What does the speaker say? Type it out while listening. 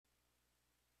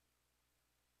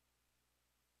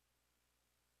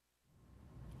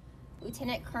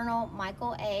Lieutenant Colonel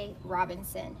Michael A.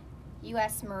 Robinson,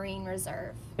 U.S. Marine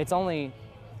Reserve. It's only,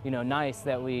 nice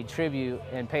that we tribute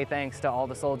and pay thanks to all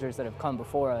the soldiers that have come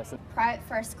before us. Private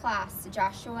First Class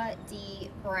Joshua D.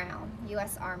 Brown,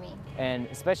 U.S. Army. And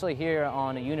especially here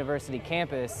on a university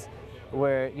campus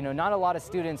where, not a lot of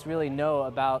students really know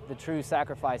about the true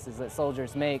sacrifices that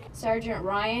soldiers make. Sergeant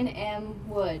Ryan M.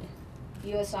 Wood,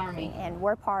 U.S. Army. And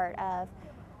we're part of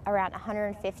around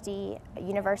 150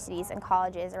 universities and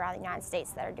colleges around the United States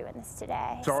that are doing this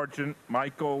today. Sergeant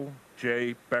Michael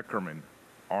J. Beckerman,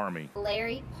 Army.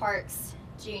 Larry Parks,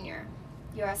 Jr.,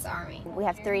 U.S. Army. We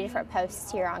have 3 different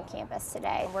posts here on campus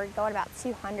today. We're going about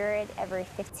 200 every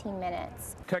 15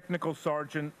 minutes. Technical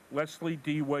Sergeant Leslie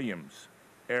D. Williams,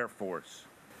 Air Force.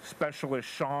 Specialist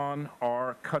Sean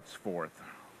R. Cutsforth,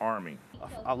 Army.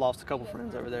 I've lost a couple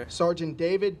friends over there. Sergeant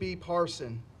David B.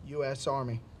 Parson, U.S.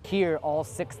 Army. Here, all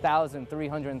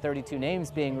 6,332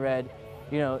 names being read,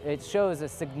 it shows a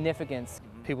significance.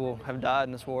 People have died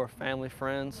in this war, family,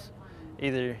 friends.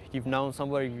 Either you've known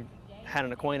somebody, you had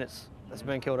an acquaintance that's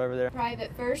been killed over there.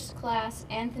 Private First Class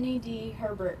Anthony D.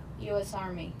 Herbert, U.S.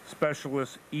 Army.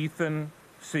 Specialist Ethan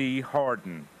C.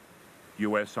 Harden,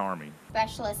 U.S. Army.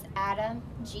 Specialist Adam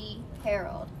G.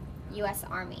 Harold, U.S.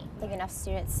 Army. I think enough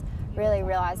students really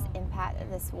realize the impact that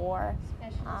this war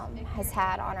has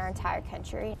had on our entire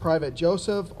country. Private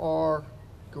Joseph R.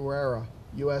 Guerrera,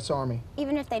 U.S. Army.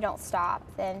 Even if they don't stop,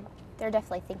 then they're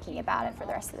definitely thinking about it for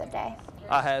the rest of the day.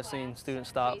 I have seen students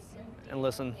stop and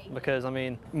listen because,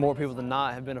 more people than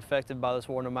not have been affected by this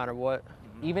war no matter what.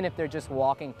 Even if they're just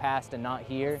walking past and not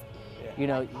here,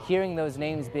 hearing those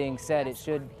names being said, it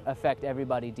should affect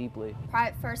everybody deeply.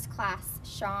 Private First Class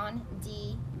Sean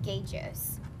D.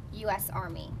 Gajos, U.S.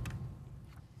 Army.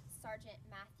 Sergeant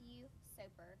Matthew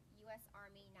Soper, U.S.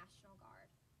 Army National Guard.